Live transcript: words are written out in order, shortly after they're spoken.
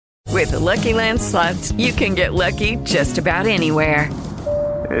With the Lucky Land Slots, you can get lucky just about anywhere.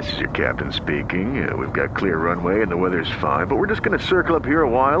 This is your captain speaking. We've got clear runway and the weather's fine, but we're just going to circle up here a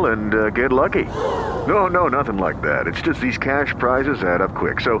while and get lucky. No, nothing like that. It's just these cash prizes add up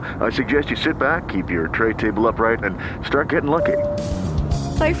quick. So I suggest you sit back, keep your tray table upright, and start getting lucky.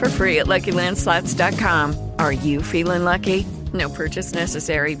 Play for free at LuckyLandSlots.com. Are you feeling lucky? No purchase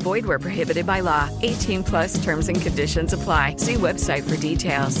necessary. Void where prohibited by law. 18 plus terms and conditions apply. See website for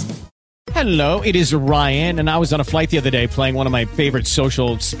details. Hello, it is Ryan, and I was on a flight the other day playing one of my favorite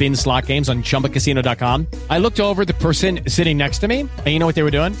social spin slot games on ChumbaCasino.com. I looked over at the person sitting next to me, and you know what they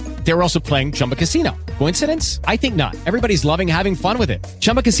were doing? They were also playing Chumba Casino. Coincidence? I think not. Everybody's loving having fun with it.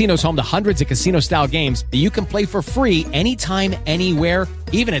 Chumba Casino is home to hundreds of casino-style games that you can play for free anytime, anywhere,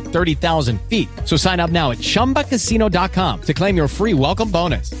 even at 30,000 feet. So sign up now at ChumbaCasino.com to claim your free welcome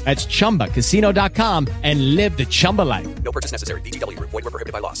bonus. That's ChumbaCasino.com and live the Chumba life. No purchase necessary. VGW. Void where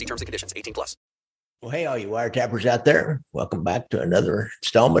prohibited by law. See terms and conditions. 18 plus. Well, hey, all you wiretappers out there. Welcome back to another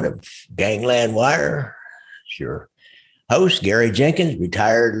installment of Gangland Wire. It's your host, Gary Jenkins,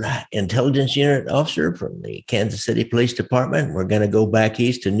 retired intelligence unit officer from the Kansas City Police Department. We're going to go back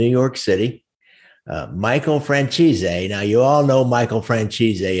east to New York City. Michael Franzese. Now, you all know Michael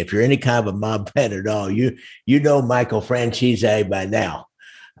Franzese. If you're any kind of a mob fan at all, you know Michael Franzese by now.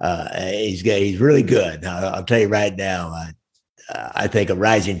 He's really good. I'll tell you right now, I think a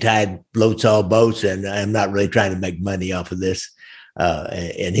rising tide floats all boats, and I'm not really trying to make money off of this.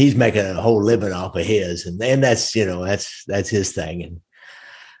 And he's making a whole living off of his, and that's his thing. And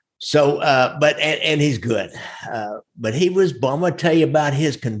so, but he's good. But he was, I'm going to tell you about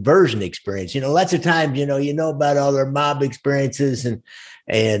his conversion experience. Lots of times, you know about all their mob experiences and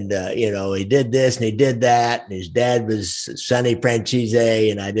he did this and he did that. And his dad was Sonny Franzese,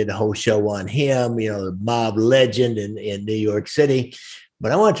 and I did a whole show on him, the mob legend in New York City.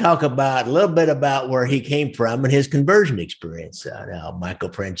 But I want to talk a little bit about where he came from and his conversion experience. Now, Michael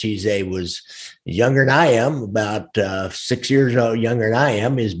Franzese was younger than I am, about 6 years old, younger than I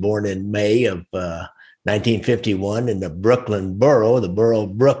am. He was born in May of 1951 in the Brooklyn borough, the borough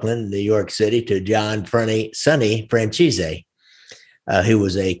of Brooklyn, New York City, to John Sonny Franzese, who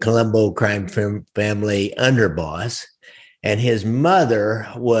was a Colombo crime family underboss. And his mother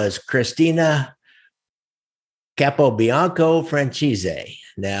was Christina Capobianco Franzese.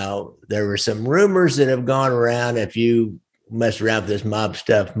 Now, there were some rumors that have gone around. If you mess around with this mob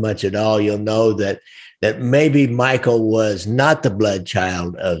stuff much at all, you'll know that maybe Michael was not the blood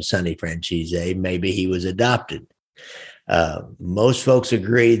child of Sonny Franzese. Maybe he was adopted. Most folks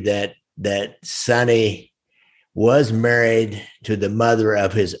agree that Sonny was married to the mother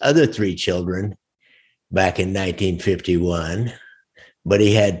of his other three children back in 1951. But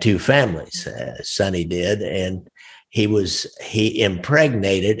he had two families, Sonny did, and he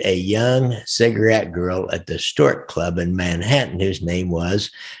impregnated a young cigarette girl at the Stuart Club in Manhattan, whose name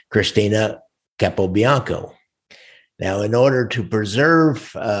was Christina Capobianco. Now, in order to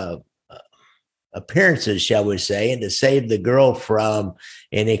preserve appearances, shall we say, and to save the girl from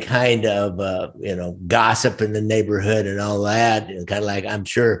any kind of, gossip in the neighborhood and all that, and kind of like, I'm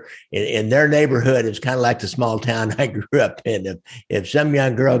sure in their neighborhood, it's kind of like the small town I grew up in. If some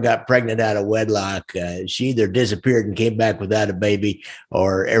young girl got pregnant out of wedlock, she either disappeared and came back without a baby,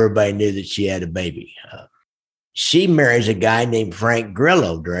 or everybody knew that she had a baby. She marries a guy named Frank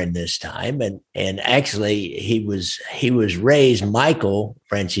Grillo during this time. And actually he was raised, Michael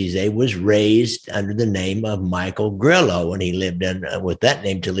Franzese was raised under the name of Michael Grillo, and he lived with that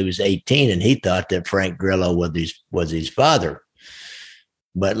name till he was 18. And he thought that Frank Grillo was his father.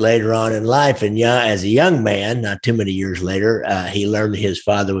 But later on in life, and as a young man, not too many years later, he learned that his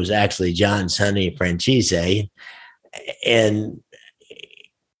father was actually John Sonny Franzese. And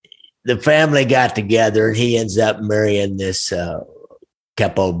the family got together, and he ends up marrying this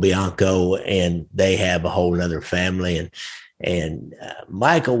Capobianco, and they have a whole other family. And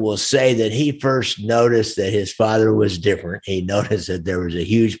Michael will say that he first noticed that his father was different. He noticed that there was a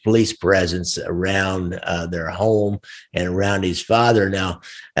huge police presence around their home and around his father. Now,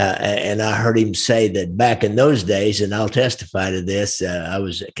 and I heard him say that back in those days, and I'll testify to this, I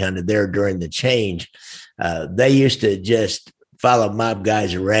was kind of there during the change. They used to just follow mob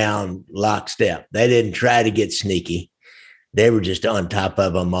guys around lockstep. They didn't try to get sneaky. They were just on top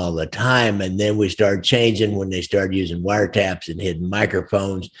of them all the time. And then we started changing when they started using wiretaps and hidden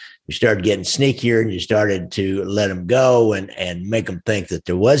microphones. We started getting sneakier, and you started to let them go and make them think that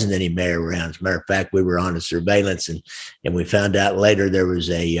there wasn't any mayor around. As a matter of fact, we were on a surveillance, and we found out later there was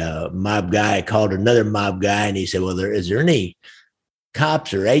a mob guy called another mob guy, and he said, well, is there any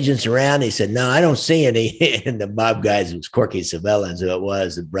cops or agents around? He said, no, I don't see any. And the mob guys, it was Corky Sabellans, who it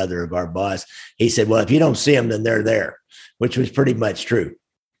was, the brother of our boss. He said, well, if you don't see them, then they're there, which was pretty much true.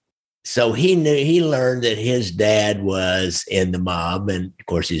 So he learned that his dad was in the mob. And of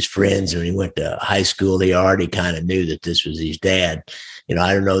course, his friends, when he went to high school, he already kind of knew that this was his dad.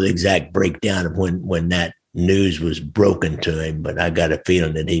 I don't know the exact breakdown of when that news was broken to him, but I got a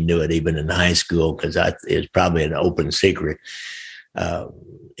feeling that he knew it even in high school, because it was probably an open secret.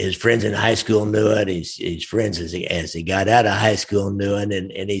 His friends in high school knew it. His friends as he got out of high school knew it.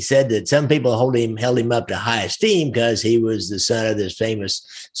 And he said that some people held him up to high esteem because he was the son of this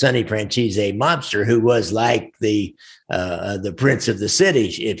famous Sonny Franzese mobster, who was like the prince of the city,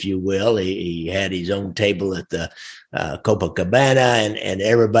 if you will. He had his own table at the Copacabana, and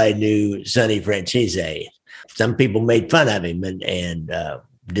everybody knew Sonny Franzese. Some people made fun of him and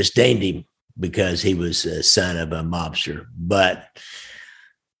disdained him because he was a son of a mobster. But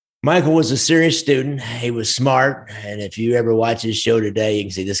Michael was a serious student. He was smart. And if you ever watch his show today, you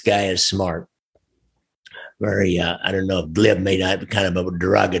can see this guy is smart. Very, I don't know if glib may not be kind of a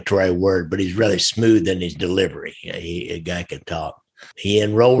derogatory word, but he's really smooth in his delivery. A guy can talk. He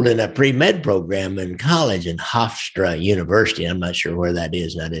enrolled in a pre-med program in college in Hofstra University. I'm not sure where that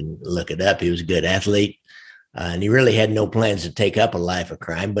is, and I didn't look it up. He was a good athlete. And he really had no plans to take up a life of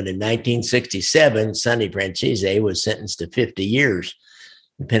crime. But in 1967, Sonny Franzese was sentenced to 50 years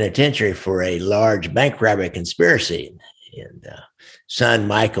in penitentiary for a large bank robbery conspiracy. And son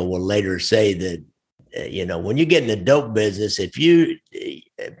Michael will later say that, when you get in the dope business,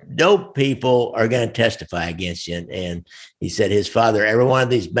 dope people are going to testify against you. And he said his father, every one of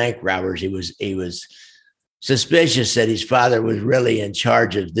these bank robbers, he was suspicious that his father was really in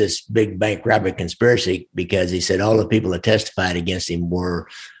charge of this big bank robbery conspiracy, because he said all the people that testified against him were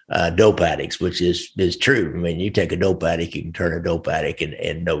dope addicts, which is true. I mean, you take a dope addict, you can turn a dope addict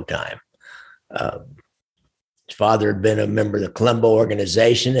in no time. His father had been a member of the Colombo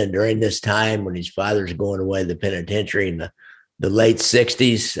organization. And during this time, when his father's going away to the penitentiary in the late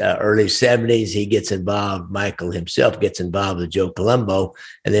 60s, early 70s, he gets involved. Michael himself gets involved with Joe Colombo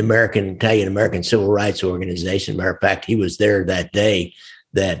and the Italian-American Civil Rights Organization. Matter of fact, he was there that day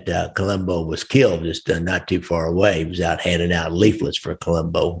that Colombo was killed, just not too far away. He was out handing out leaflets for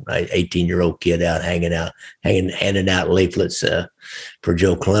Colombo, an 18-year-old kid out handing out leaflets for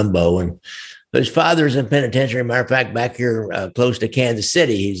Joe Colombo. And his father's in penitentiary. Matter of fact, back here close to Kansas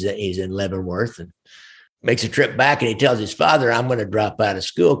City, he's in Leavenworth, and makes a trip back, and he tells his father, I'm going to drop out of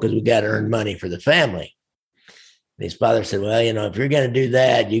school because we got to earn money for the family. And his father said, well, if you're going to do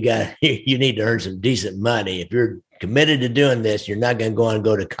that, you need to earn some decent money. If you're committed to doing this, you're not going to go on and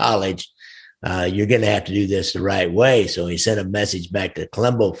go to college. You're going to have to do this the right way. So he sent a message back to the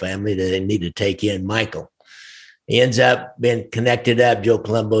Colombo family that they need to take in Michael. He ends up being connected up. Joe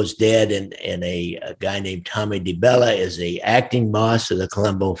Colombo's dead, and a guy named Tommy DiBella is the acting boss of the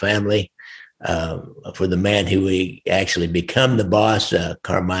Colombo family for the man who he actually become the boss.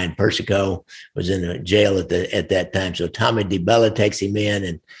 Carmine Persico was in a jail at that time. So Tommy DiBella takes him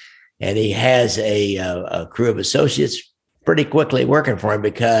in, and he has a crew of associates pretty quickly working for him,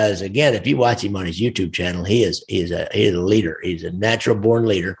 because again, if you watch him on his YouTube channel, he is a leader. He's a natural born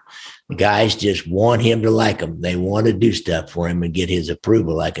leader. The guys just want him to like him. They want to do stuff for him and get his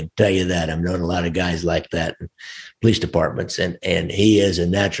approval. I can tell you that. I've known a lot of guys like that in police departments, and he is a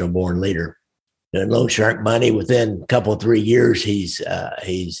natural born leader. And Loan Shark money, within a couple, 3 years, he's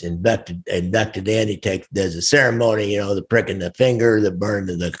inducted in. He does a ceremony, the prick in the finger, the burn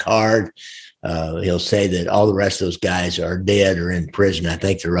of the card. He'll say that all the rest of those guys are dead or in prison. I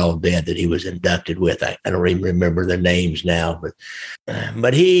think they're all dead that he was inducted with. I don't even remember their names now,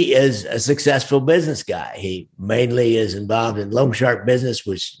 but he is a successful business guy. He mainly is involved in loan shark business,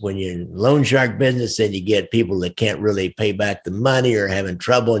 which when you're in loan shark business, then you get people that can't really pay back the money or having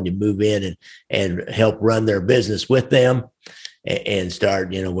trouble, and you move in and help run their business with them. And start,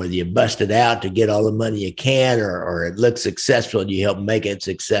 whether you bust it out to get all the money you can, or it looks successful, you help make it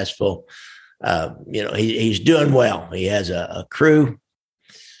successful. He's doing well. He has a crew.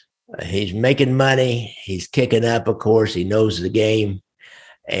 He's making money. He's kicking up, of course. He knows the game.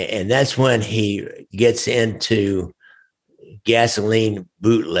 And that's when he gets into gasoline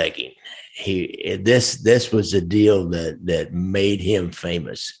bootlegging. This was a deal that made him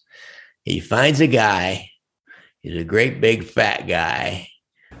famous. He finds a guy. He's a great big fat guy.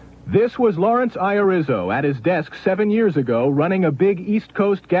 This was Lawrence Iorizzo at his desk 7 years ago, running a big East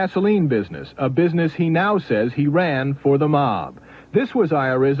Coast gasoline business, a business he now says he ran for the mob. This was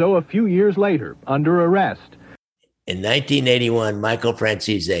Iorizzo a few years later, under arrest. In 1981, Michael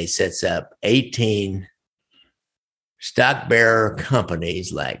Franzese sets up 18 stock bearer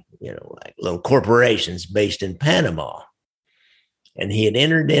companies like little corporations based in Panama. And he had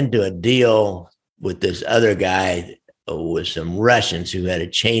entered into a deal with this other guy with some Russians who had a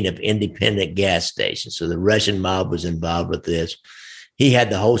chain of independent gas stations. So the Russian mob was involved with this. He had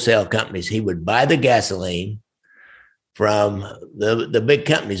the wholesale companies. He would buy the gasoline from the big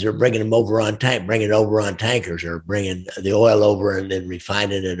companies, or bringing them over on bringing it over on tankers, or bringing the oil over and then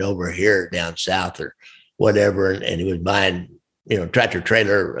refining it over here down south or whatever. And he was buying, tractor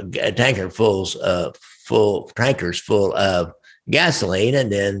trailer full tankers full of gasoline,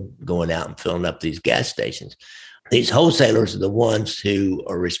 and then going out and filling up these gas stations. These wholesalers are the ones who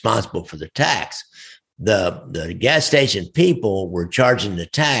are responsible for the tax. The gas station people were charging the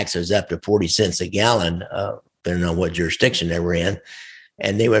tax. It was up to 40 cents a gallon, depending on what jurisdiction they were in.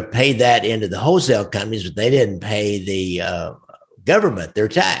 And they would pay that into the wholesale companies, but they didn't pay the government their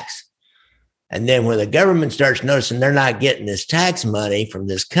tax. And then when the government starts noticing they're not getting this tax money from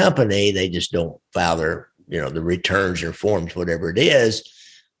this company, they just don't file their, the returns or forms, whatever it is.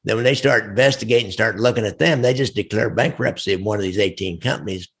 Then when they start investigating, start looking at them, they just declare bankruptcy of one of these 18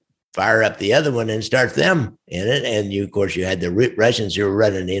 companies, fire up the other one, and start them in it. And of course, you had the Russians who were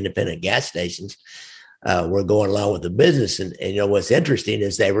running the independent gas stations, were going along with the business. And what's interesting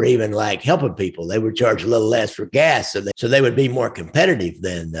is they were even like helping people. They would charge a little less for gas, so they would be more competitive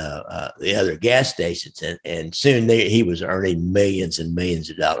than the other gas stations. And soon he was earning millions and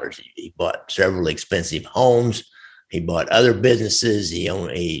millions of dollars. He bought several expensive homes. He bought other businesses.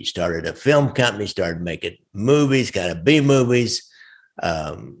 He started a film company, started making movies, kind of B movies.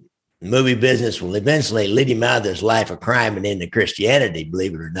 Movie business will eventually lead him out of this life of crime and into Christianity,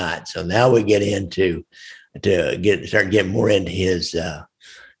 believe it or not. So now we get into start getting more into his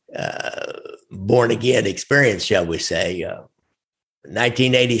born again experience, shall we say?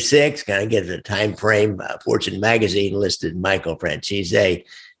 1986, kind of get a time frame. Fortune magazine listed Michael Franzese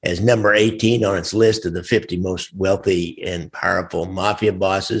as number 18 on its list of the 50 most wealthy and powerful mafia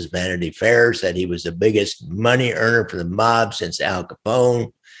bosses. Vanity Fair said he was the biggest money earner for the mob since Al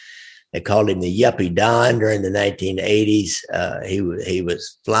Capone. They called him the Yuppie Don during the 1980s. He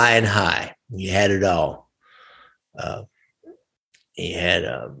was flying high. He had it all. He had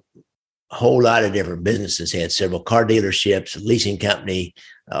a whole lot of different businesses. He had several car dealerships, a leasing company,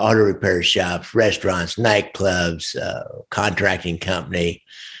 auto repair shops, restaurants, nightclubs, contracting company.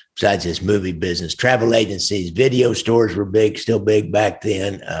 Besides his movie business, travel agencies, video stores were big, still big back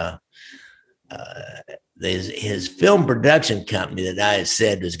then. His film production company that I had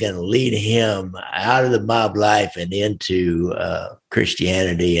said was going to lead him out of the mob life and into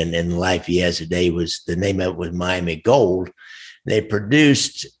Christianity and the life he has today, was the name of it was Miami Gold. They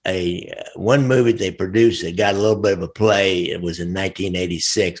produced one movie they produced that got a little bit of a play. It was in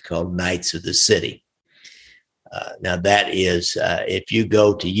 1986 called Knights of the City. Now that is, if you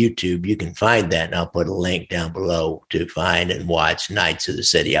go to YouTube, you can find that, and I'll put a link down below to find and watch Knights of the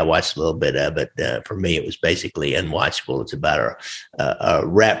City. I watched a little bit of it. For me, it was basically unwatchable. It's about a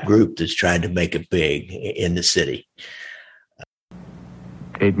rap group that's trying to make it big in the city.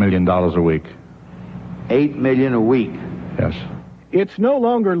 $8 million a week. $8 million a week. Yes. It's no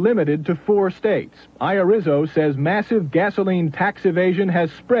longer limited to 4 states. Iorizzo says massive gasoline tax evasion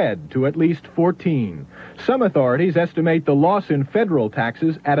has spread to at least 14. Some authorities estimate the loss in federal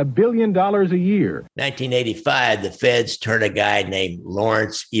taxes at $1 billion a year. 1985, the feds turned a guy named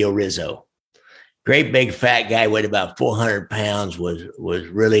Lawrence Iorizzo. Great big fat guy, weighed about 400 pounds, was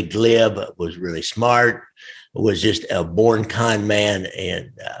really glib, was really smart, was just a born con man.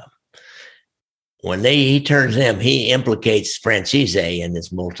 And when he turns him, he implicates Franzese in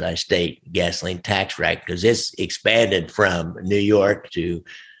this multi-state gasoline tax racket, because it's expanded from New York to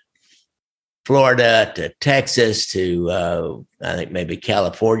Florida to Texas to I think maybe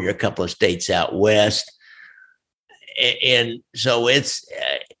California, a couple of states out west. And so it's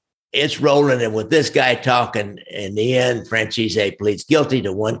rolling. And with this guy talking, in the end, Franzese pleads guilty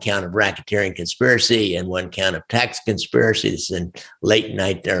to 1 count of racketeering conspiracy and 1 count of tax conspiracy. This is in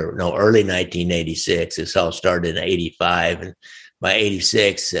early 1986. This all started in 85. And by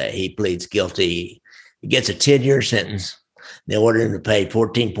 86, he pleads guilty. He gets a 10-year sentence. They ordered him to pay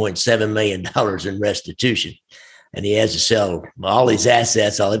 $14.7 million in restitution. And he has to sell all his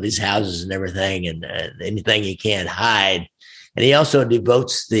assets, all of his houses and everything, and anything he can't hide. And he also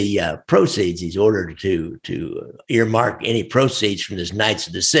devotes the proceeds. He's ordered to earmark any proceeds from this Knights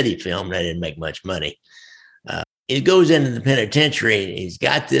of the City film. They didn't make much money. He goes into the penitentiary. He's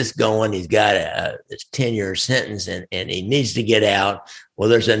got this going. He's got this 10-year sentence, and he needs to get out. Well,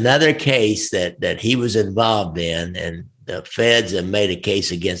 there's another case that he was involved in, and the feds have made a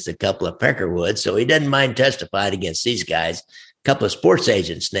case against a couple of Peckerwoods, so he doesn't mind testifying against these guys, a couple of sports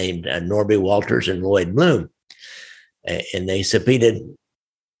agents named Norby Walters and Lloyd Bloom. And they subpoenaed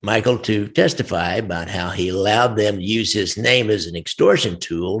Michael to testify about how he allowed them to use his name as an extortion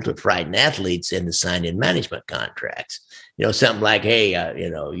tool to frighten athletes into signing management contracts. Something like, hey,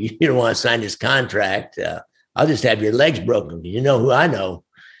 you don't want to sign this contract. I'll just have your legs broken. You know who I know.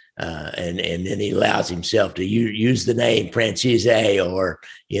 And then he allows himself to use the name Franzese, or,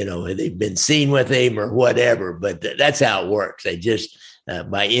 they've been seen with him or whatever. But that's how it works. They just,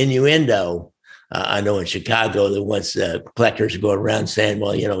 by innuendo, I know in Chicago, that once collectors are going around saying,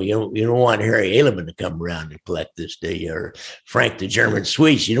 well, you don't want Harry Edelman to come around and collect this, do you? Or Frank the German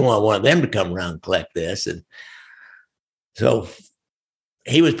Sweets, you don't want one of them to come around and collect this. And so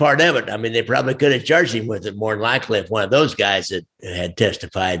he was part of it. I mean, they probably could have charged him with it more than likely if one of those guys had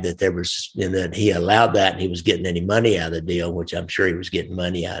testified that there was, that he allowed that and he was getting any money out of the deal, which I'm sure he was getting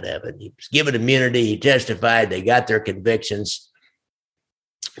money out of it. He was given immunity. He testified. They got their convictions.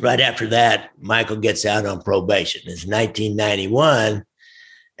 Right after that, Michael gets out on probation. It's 1991,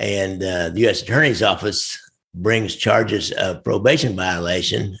 and the U.S. Attorney's Office brings charges of probation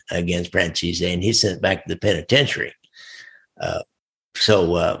violation against Franzese, and he's sent back to the penitentiary.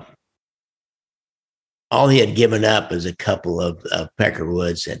 So all he had given up is a couple of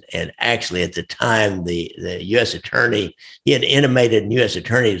Peckerwoods, and actually at the time, the U.S. attorney, he had intimated, and U.S.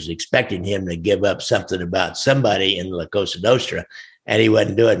 attorney was expecting him to give up something about somebody in La Cosa Nostra. And he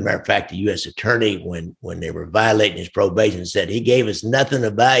wasn't doing it. Matter of fact, the U.S. attorney, when they were violating his probation, said he gave us nothing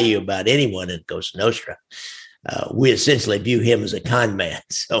of value about anyone in Cosa Nostra. We essentially view him as a con man.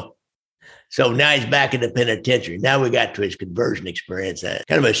 So now he's back in the penitentiary. Now we got to his conversion experience. Kind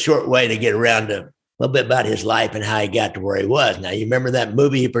of a short way to get around to a little bit about his life and how he got to where he was. Now, you remember that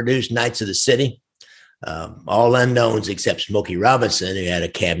movie he produced, Knights of the City? All unknowns except Smokey Robinson, who had a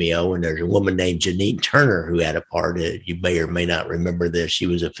cameo, and there's a woman named Janine Turner who had a part. You may or may not remember this. She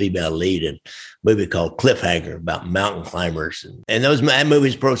was a female lead in a movie called Cliffhanger about mountain climbers. And that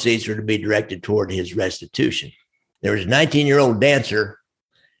movie's proceeds were to be directed toward his restitution. There was a 19-year-old dancer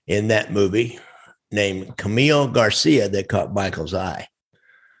in that movie named Camille Garcia that caught Michael's eye.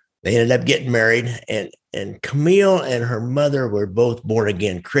 They ended up getting married, and Camille and her mother were both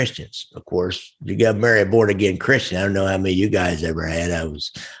born-again Christians. Of course, you got to marry a born-again Christian. I don't know how many you guys ever had. I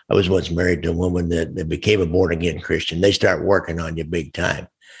was once married to a woman that became a born-again Christian. They start working on you big time.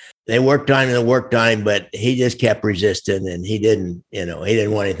 They worked on him, but he just kept resisting, and he didn't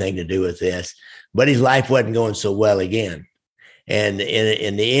want anything to do with this. But his life wasn't going so well again. And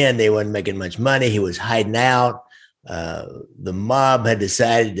in the end, they wasn't making much money. He was hiding out. The mob had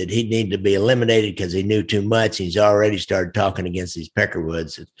decided that he needed to be eliminated because he knew too much. He's already started talking against these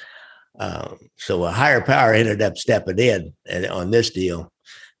Peckerwoods. So a higher power ended up stepping in on this deal.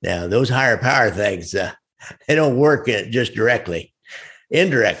 Now, those higher power things, they don't work just directly.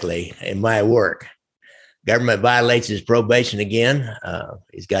 Indirectly, it might work. Government violates his probation again.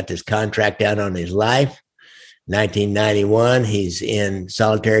 He's got this contract out on his life. 1991, he's in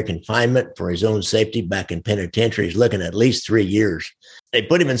solitary confinement for his own safety back in penitentiary. He's looking at least 3 years. They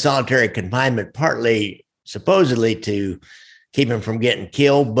put him in solitary confinement partly, supposedly, to keep him from getting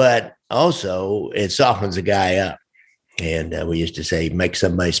killed, but also it softens a guy up. And we used to say, make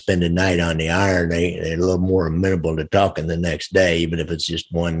somebody spend a night on the iron. They're a little more amenable to talking the next day, even if it's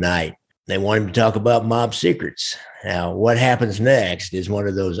just one night. They want him to talk about mob secrets. Now, what happens next is one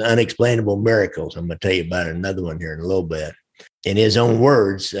of those unexplainable miracles. I'm going to tell you about another one here in a little bit. In his own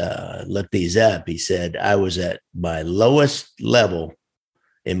words, look these up. He said, I was at my lowest level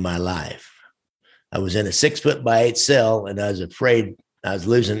in my life. I was in a 6-foot-by-8 cell, and I was afraid I was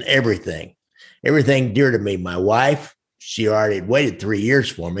losing everything dear to me. My wife, she already had waited 3 years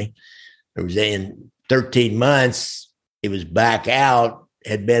for me. It was in 13 months. He was back out.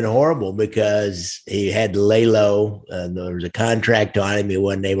 Had been horrible because he had to lay low. There was a contract on him. He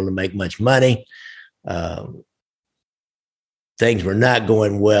wasn't able to make much money. Things were not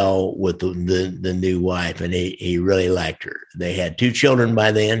going well with the new wife, and he really liked her. They had 2 children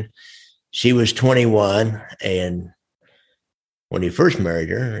by then. She was 21, and when he first married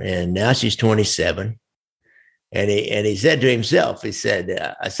her, and now she's 27. And he said to himself, he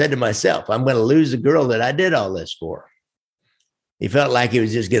said, I said to myself, I'm going to lose the girl that I did all this for. He felt like he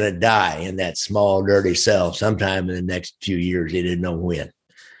was just going to die in that small, dirty cell sometime in the next few years. He didn't know when.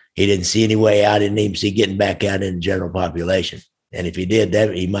 He didn't see any way out. He didn't even see getting back out in the general population. And if he did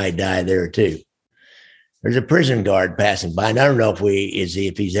that, he might die there too. There's a prison guard passing by, and I don't know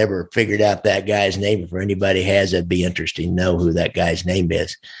if he's ever figured out that guy's name. If anybody has, that'd be interesting to know who that guy's name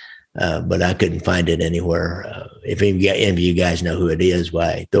is. but I couldn't find it anywhere. If any of you guys know who it is,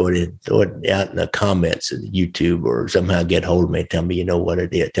 why throw it out in the comments of YouTube, or somehow get hold of me. Tell me you know what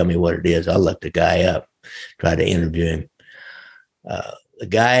it is. Tell me what it is. I'll look the guy up, try to interview him. The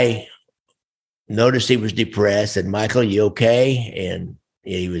guy noticed he was depressed, and Michael, you okay? And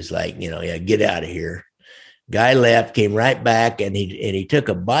he was like, yeah, get out of here. Guy left, came right back, and he took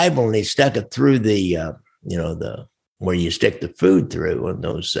a Bible and he stuck it through the where you stick the food through in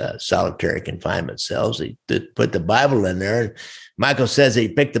those solitary confinement cells. He put the Bible in there, and Michael says he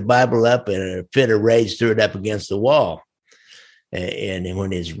picked the Bible up and in a fit of rage threw it up against the wall. And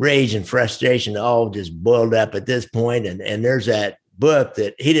when his rage and frustration all just boiled up at this point, and there's that book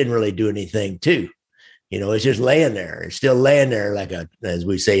that he didn't really do anything to. It's just laying there. It's still laying there like as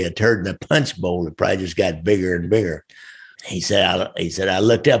we say, a turd in a punch bowl. It probably just got bigger and bigger. He said, I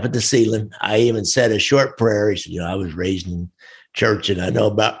looked up at the ceiling. I even said a short prayer. He said, I was raised in church and I know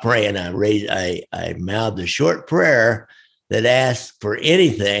about praying. I mouthed a short prayer that asked for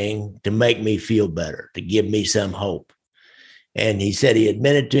anything to make me feel better, to give me some hope. And he said he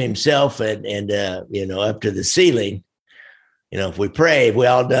admitted to himself and up to the ceiling, if we pray, if we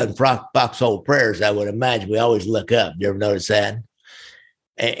all done foxhole prayers, I would imagine we always look up. You ever notice that?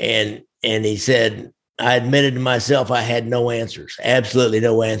 And he said, I admitted to myself I had no answers, absolutely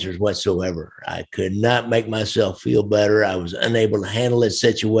no answers whatsoever. I could not make myself feel better. I was unable to handle this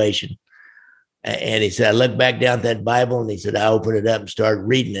situation. And he said, I looked back down at that Bible, and he said, I opened it up and started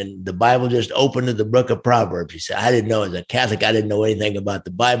reading, and the Bible just opened to the book of Proverbs. He said, I didn't know, as a Catholic, I didn't know anything about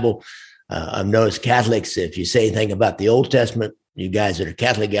the Bible. I've noticed Catholics, if you say anything about the Old Testament, you guys that are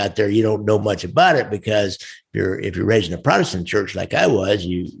Catholic out there, you don't know much about it, because if you're raised in a Protestant church like I was,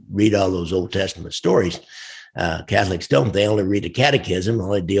 you read all those Old Testament stories. Catholics don't. They only read the catechism,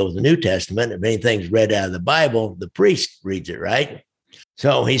 only deal with the New Testament. If anything's read out of the Bible, the priest reads it, right?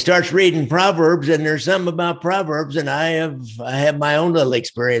 So he starts reading Proverbs, and there's something about Proverbs. And I have my own little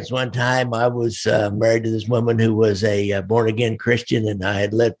experience. One time I was married to this woman who was a born-again Christian, and I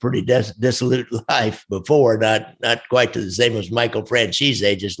had led pretty dissolute life before, not quite to the same as Michael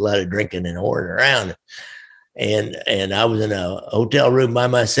Franzese, just a lot of drinking and whoring around. And I was in a hotel room by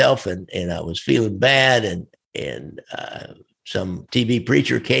myself, and I was feeling bad, and some TV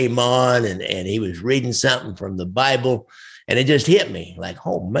preacher came on, and he was reading something from the Bible. And it just hit me like,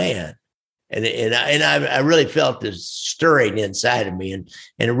 oh man. And I really felt this stirring inside of me, and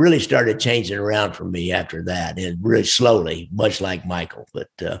it really started changing around for me after that. And really slowly, much like Michael, but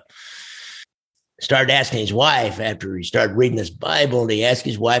started asking his wife after he started reading this Bible, and he asked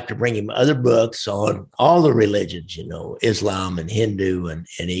his wife to bring him other books on all the religions, Islam and Hindu. And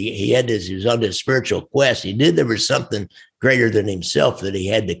he was on this spiritual quest. He knew there was something greater than himself that he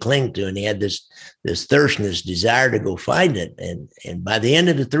had to cling to. And he had this thirst and this desire to go find it. And by the end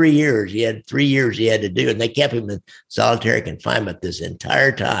of the 3 years, he had 3 years he had to do it. And they kept him in solitary confinement this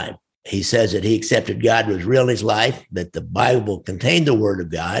entire time. He says that he accepted God was real in his life, that the Bible contained the word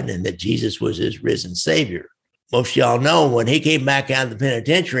of God, and that Jesus was his risen Savior. Most of y'all know when he came back out of the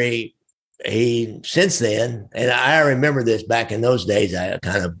penitentiary, since then, and I remember this back in those days,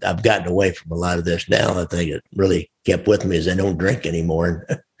 I've gotten away from a lot of this now. I think it really kept with me as I don't drink anymore.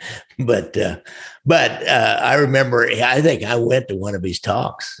 But I remember, I think I went to one of his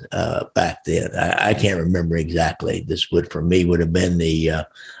talks back then. I can't remember exactly. This would have been the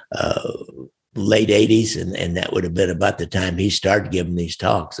late 80s, and that would have been about the time he started giving these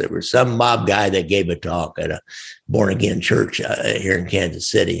talks. There was some mob guy that gave a talk at a born-again church here in Kansas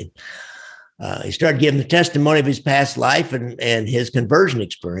City. He started giving the testimony of his past life and his conversion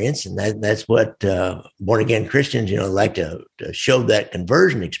experience. And that's what born-again Christians, like to show that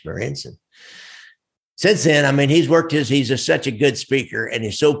conversion experience. And since then, he's such a good speaker, and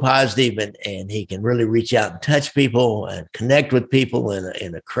he's so positive, and he can really reach out and touch people and connect with people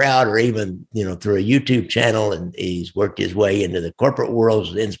in a crowd, or even, through a YouTube channel. And he's worked his way into the corporate world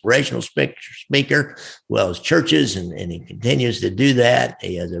as an inspirational speaker, as well as churches, and he continues to do that.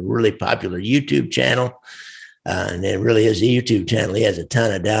 He has a really popular YouTube channel. And it really is a YouTube channel. He has a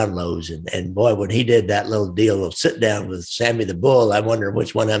ton of downloads. And boy, when he did that little deal of sit down with Sammy the Bull, I wonder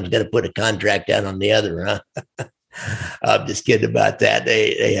which one of them's going to put a contract out on the other, huh? I'm just kidding about that.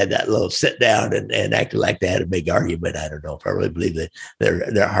 They had that little sit down and acted like they had a big argument. I don't know if I really believe that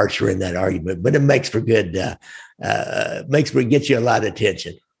their hearts were in that argument, but it makes for good, gets you a lot of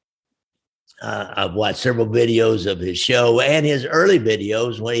attention. I've watched several videos of his show and his early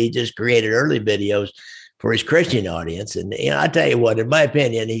videos when he just created early videos for his Christian audience. And I tell you what, in my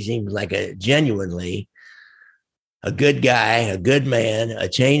opinion, he seems like a genuinely a good guy, a good man, a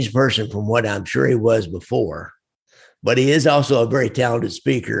changed person from what I'm sure he was before. but he is also a very talented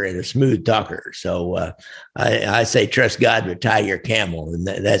speaker and a smooth talker. So I say trust God to tie your camel, and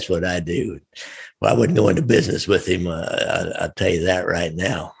that's what I do. Well, I wouldn't go into business with him. I'll tell you that right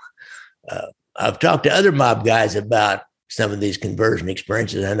now. I've talked to other mob guys about some of these conversion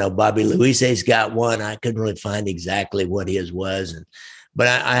experiences. I know Bobby Luise's got one. I couldn't really find exactly what his was. But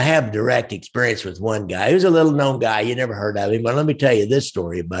I have direct experience with one guy. He was a little known guy. You never heard of him. But let me tell you this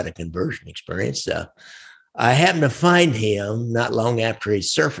story about a conversion experience. I happened to find him not long after he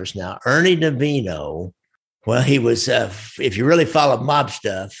surfaced. Now, Ernie DeVino, well, he was, if you really follow mob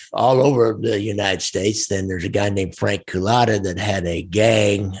stuff all over the United States, then there's a guy named Frank Culata that had a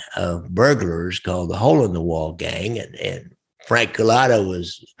gang of burglars called the Hole in the Wall Gang. And Frank Culata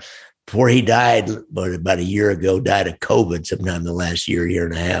was, before he died, about a year ago, died of COVID sometime in the last year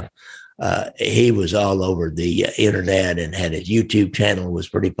and a half. He was all over the internet and had his YouTube channel, was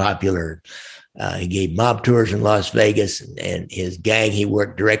pretty popular. He gave mob tours in Las Vegas, and his gang, he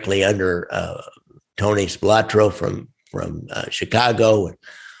worked directly under Tony Spilotro from Chicago, and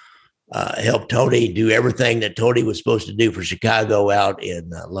helped Tony do everything that Tony was supposed to do for Chicago out in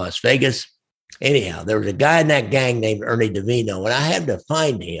Las Vegas. Anyhow, there was a guy in that gang named Ernie DeVino, and I had to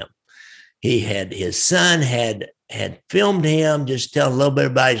find him. His son had filmed him, just telling a little bit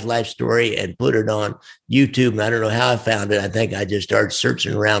about his life story and put it on YouTube. And I don't know how I found it. I think I just started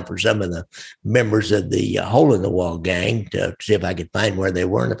searching around for some of the members of the Hole in the Wall gang to see if I could find where they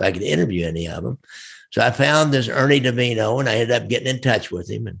were and if I could interview any of them. So I found this Ernie DeVino, and I ended up getting in touch with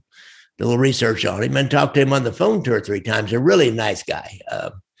him and did a little research on him and talked to him on the phone 2 or 3 times. A really nice guy.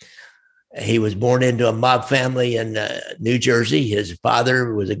 He was born into a mob family in New Jersey. His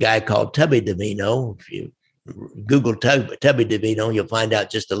father was a guy called Tubby DeVino. If you Google Tubby DeVino, you'll find out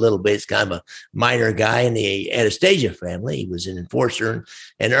just a little bit. He's kind of a minor guy in the Anastasia family. He was an enforcer.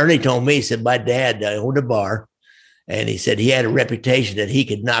 And Ernie told me, he said, my dad owned a bar. And he said he had a reputation that he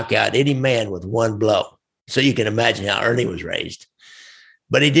could knock out any man with one blow. So you can imagine how Ernie was raised.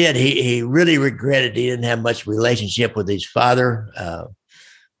 But he did. He really regretted he didn't have much relationship with his father.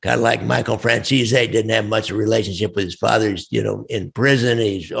 Kind of like Michael Franzese, didn't have much of a relationship with his father. He's, in prison.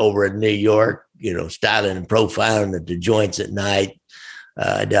 He's over in New York, styling and profiling at the joints at night.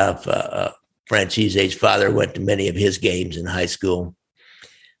 Francese's father went to many of his games in high school.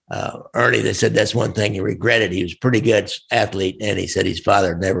 Ernie, they said that's one thing he regretted. He was a pretty good athlete, and he said his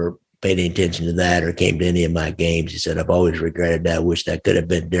father never paid any attention to that or came to any of my games. He said, I've always regretted that. I wish that could have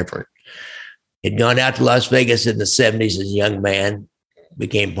been different. He'd gone out to Las Vegas in the 70s as a young man,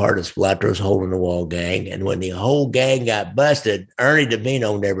 became part of Spilotro's Hole in the Wall gang. And when the whole gang got busted, Ernie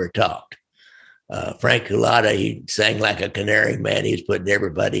DeVino never talked. Frank Culata, he sang like a canary, man. He was putting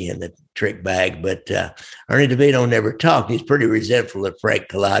everybody in the trick bag. But Ernie DeVino never talked. He's pretty resentful of Frank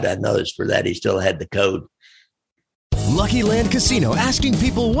Culata. I noticed for that. He still had the code. Lucky Land Casino, asking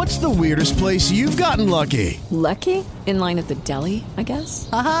people, what's the weirdest place you've gotten lucky? Lucky? In line at the deli, I guess?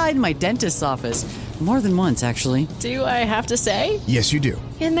 Aha, in my dentist's office. More than once, actually. Do I have to say? Yes, you do.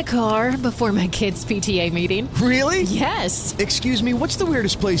 In the car before my kids' PTA meeting. Really? Yes. Excuse me, what's the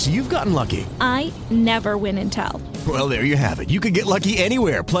weirdest place you've gotten lucky? I never win and tell. Well, there you have it. You can get lucky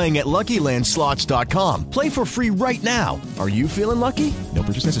anywhere, playing at LuckyLandSlots.com. Play for free right now. Are you feeling lucky? No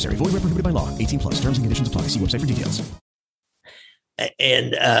purchase necessary. Void where prohibited by law. 18+. Terms and conditions apply. See website for details.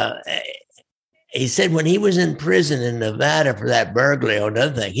 And he said when he was in prison in Nevada for that burglary or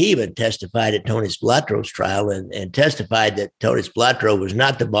another thing, he even testified at Tony Spilotro's trial and testified that Tony Spilotro was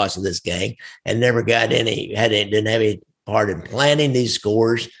not the boss of this gang and never didn't have any part in planning these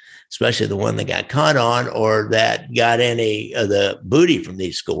scores, especially the one that got caught on or that got any of the booty from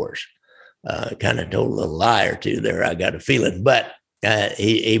these scores. Kind of told a little lie or two there, I got a feeling. But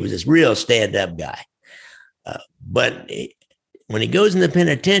he was this real stand-up guy. When he goes in the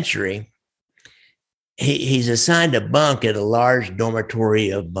penitentiary, he's assigned a bunk at a large dormitory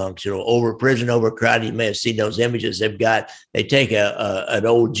of bunks, prison overcrowded. You may have seen those images. They take an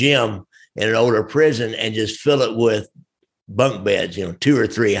old gym in an older prison and just fill it with bunk beds, 2 or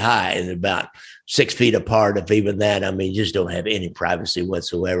 3 high and about 6 feet apart, if even that. I mean, just don't have any privacy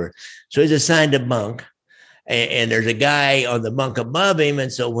whatsoever. So he's assigned a bunk. And there's a guy on the bunk above him.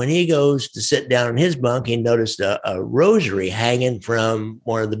 And so when he goes to sit down in his bunk, he noticed a rosary hanging from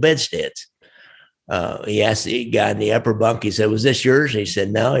one of the bedsteads. He asked the guy in the upper bunk, he said, was this yours? He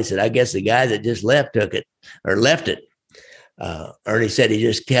said, no. He said, I guess the guy that just left it. Ernie said he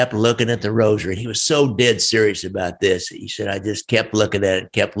just kept looking at the rosary. He was so dead serious about this. He said, I just kept looking at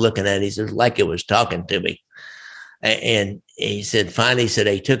it. He said, like it was talking to me. And he said, finally,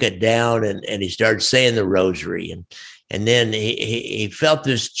 he took it down and he started saying the rosary. And then he felt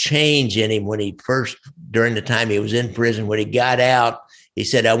this change in him when he first during the time he was in prison. When he got out, he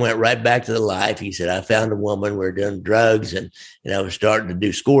said, I went right back to the life. He said, I found a woman, we were doing drugs, and I was starting to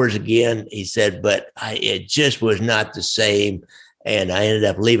do scores again. He said, but it just was not the same. And I ended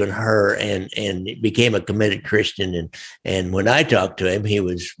up leaving her and became a committed Christian. And when I talked to him, he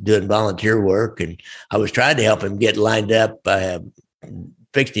was doing volunteer work, and I was trying to help him get lined up. I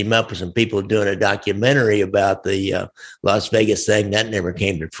fixed him up with some people doing a documentary about the Las Vegas thing. That never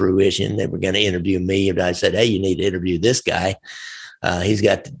came to fruition. They were going to interview me, and I said, hey, you need to interview this guy. He's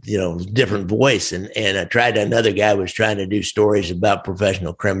got, different voice. And I tried, another guy was trying to do stories about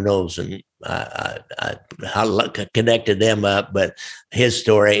professional criminals, and I connected them up, but his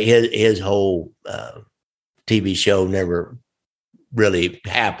story, his whole TV show never really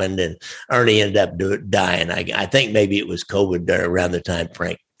happened. And Ernie ended up dying. I think maybe it was COVID around the time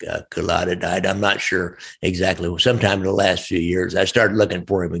Frank Cullotta died. I'm not sure exactly. Sometime in the last few years, I started looking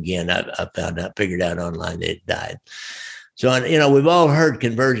for him again. I figured out online that he died. So, we've all heard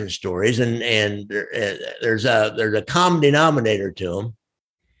conversion stories, and there's a common denominator to them.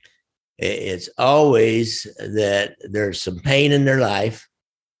 It's always that there's some pain in their life.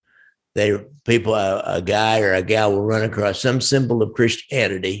 A guy or a gal will run across some symbol of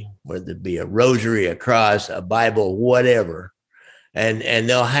Christianity, whether it be a rosary, a cross, a Bible, whatever, and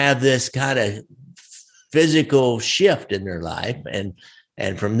they'll have this kind of physical shift in their life,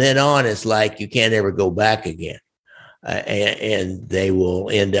 and from then on, it's like you can't ever go back again. And they will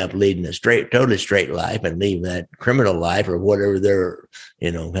end up leading a totally straight life and leave that criminal life or whatever their,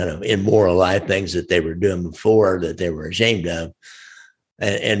 kind of immoral life, things that they were doing before that they were ashamed of.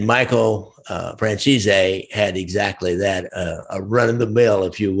 And Michael Franzese had exactly that, a run-of-the-mill,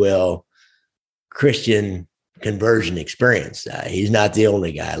 if you will, Christian conversion experience. He's not the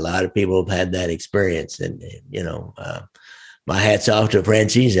only guy. A lot of people have had that experience, and my hat's off to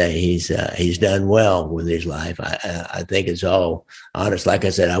Franzese. He's done well with his life. I think it's all honest. Like I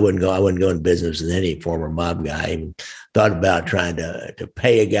said, I wouldn't go in business with any former mob guy. I even thought about trying to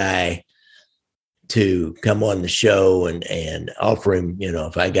pay a guy to come on the show and offer him,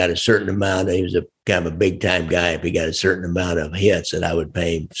 if I got a certain amount, he was a kind of a big time guy. If he got a certain amount of hits, that I would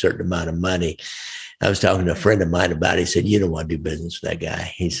pay him a certain amount of money. I was talking to a friend of mine about it. He said, you don't want to do business with that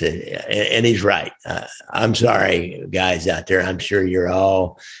guy. He said, and he's right. I'm sorry, guys out there. I'm sure you're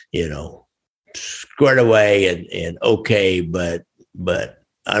all, squared away and okay, but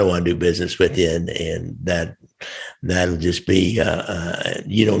I don't want to do business with you. And that'll just be,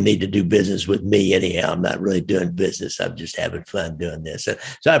 you don't need to do business with me anyhow. I'm not really doing business. I'm just having fun doing this. So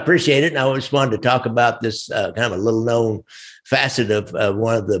I appreciate it. And I just wanted to talk about this kind of a little known facet of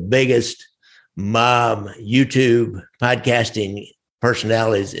one of the biggest mob YouTube podcasting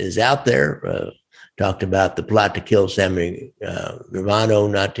personalities is out there. Talked about the plot to kill Sammy Gravano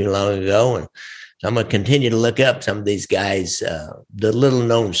not too long ago. And so I'm going to continue to look up some of these guys, the little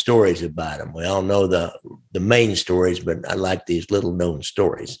known stories about them. We all know the main stories, but I like these little known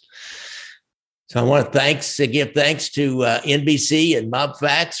stories. So I want to give thanks to NBC and Mob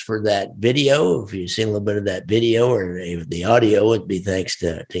Facts for that video. If you've seen a little bit of that video or the audio, it'd be thanks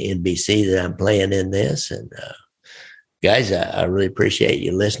to NBC that I'm playing in this. And guys, I really appreciate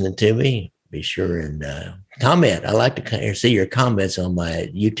you listening to me. Be sure and comment. I like to see your comments on my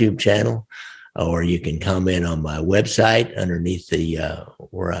YouTube channel, or you can comment on my website underneath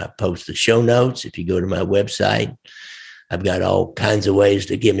where I post the show notes. If you go to my website, I've got all kinds of ways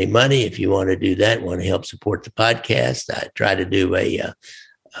to give me money. If you want to do that, want to help support the podcast, I try to do a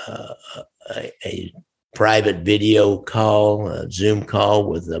private video call, a Zoom call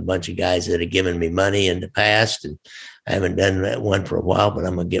with a bunch of guys that have given me money in the past. And I haven't done that one for a while, but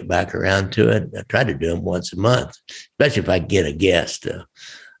I'm going to get back around to it. I try to do them once a month, especially if I get a guest.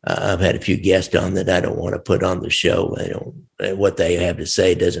 I've had a few guests on that I don't want to put on the show. What they have to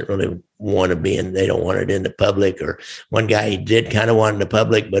say doesn't really want to be in. They don't want it in the public. Or one guy, he did kind of want it in the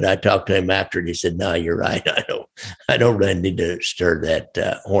public, but I talked to him after and he said, "No, you're right. I don't really need to stir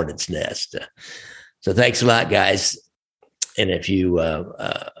that hornet's nest." So thanks a lot, guys. And if you,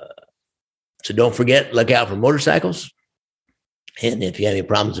 so don't forget, look out for motorcycles. And if you have any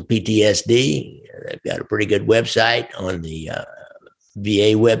problems with PTSD, they've got a pretty good website on the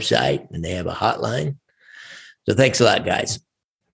VA website, and they have a hotline. So thanks a lot, guys.